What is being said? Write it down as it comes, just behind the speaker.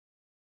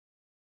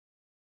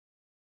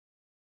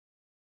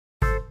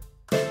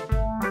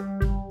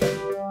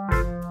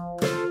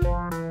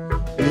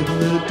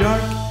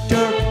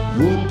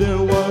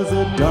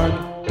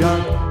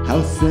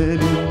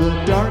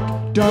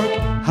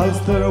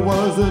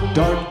a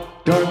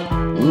dark, dark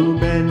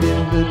room, and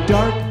in the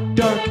dark,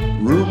 dark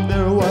room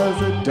there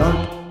was a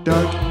dark,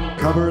 dark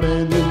cupboard,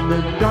 and in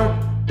the dark,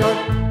 dark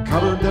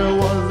cupboard there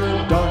was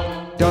a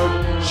dark,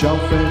 dark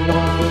shelf, and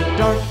on the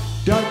dark,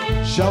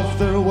 dark shelf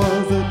there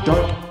was a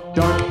dark,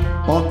 dark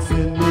box,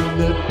 and in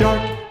the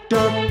dark,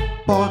 dark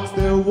box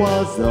there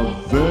was a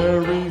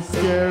very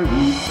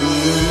scary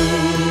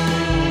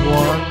thing.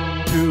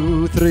 1,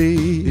 2,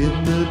 3.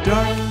 In the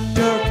dark,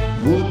 dark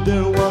wood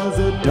there was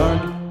a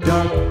dark,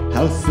 dark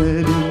house,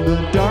 and in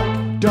the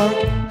dark, dark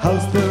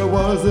house there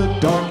was a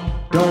dark,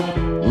 dark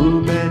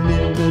room, and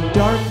in the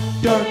dark,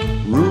 dark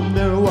room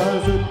there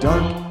was a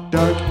dark,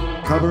 dark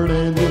cupboard,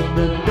 and in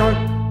the dark,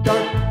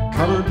 dark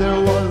cupboard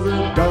there was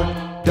a dark,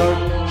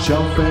 dark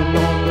shelf, and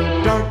on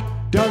the dark,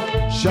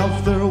 dark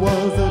shelf there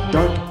was a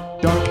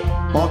dark, dark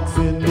box,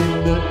 and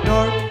in the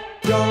dark,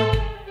 dark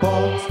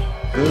box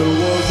there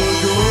was a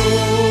ghost.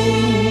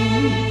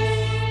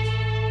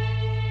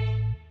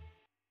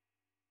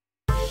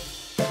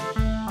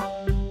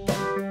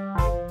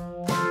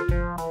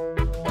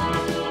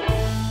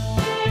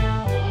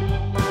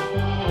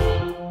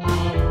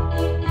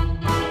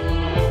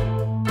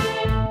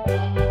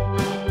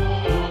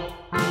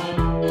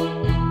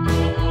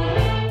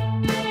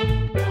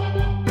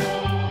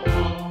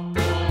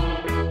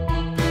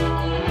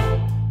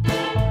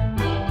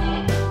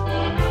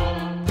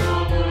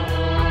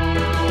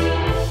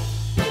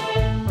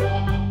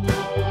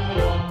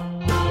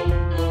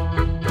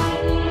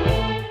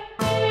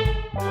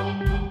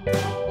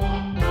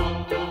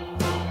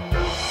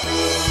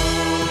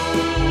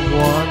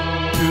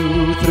 1,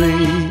 2,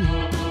 3.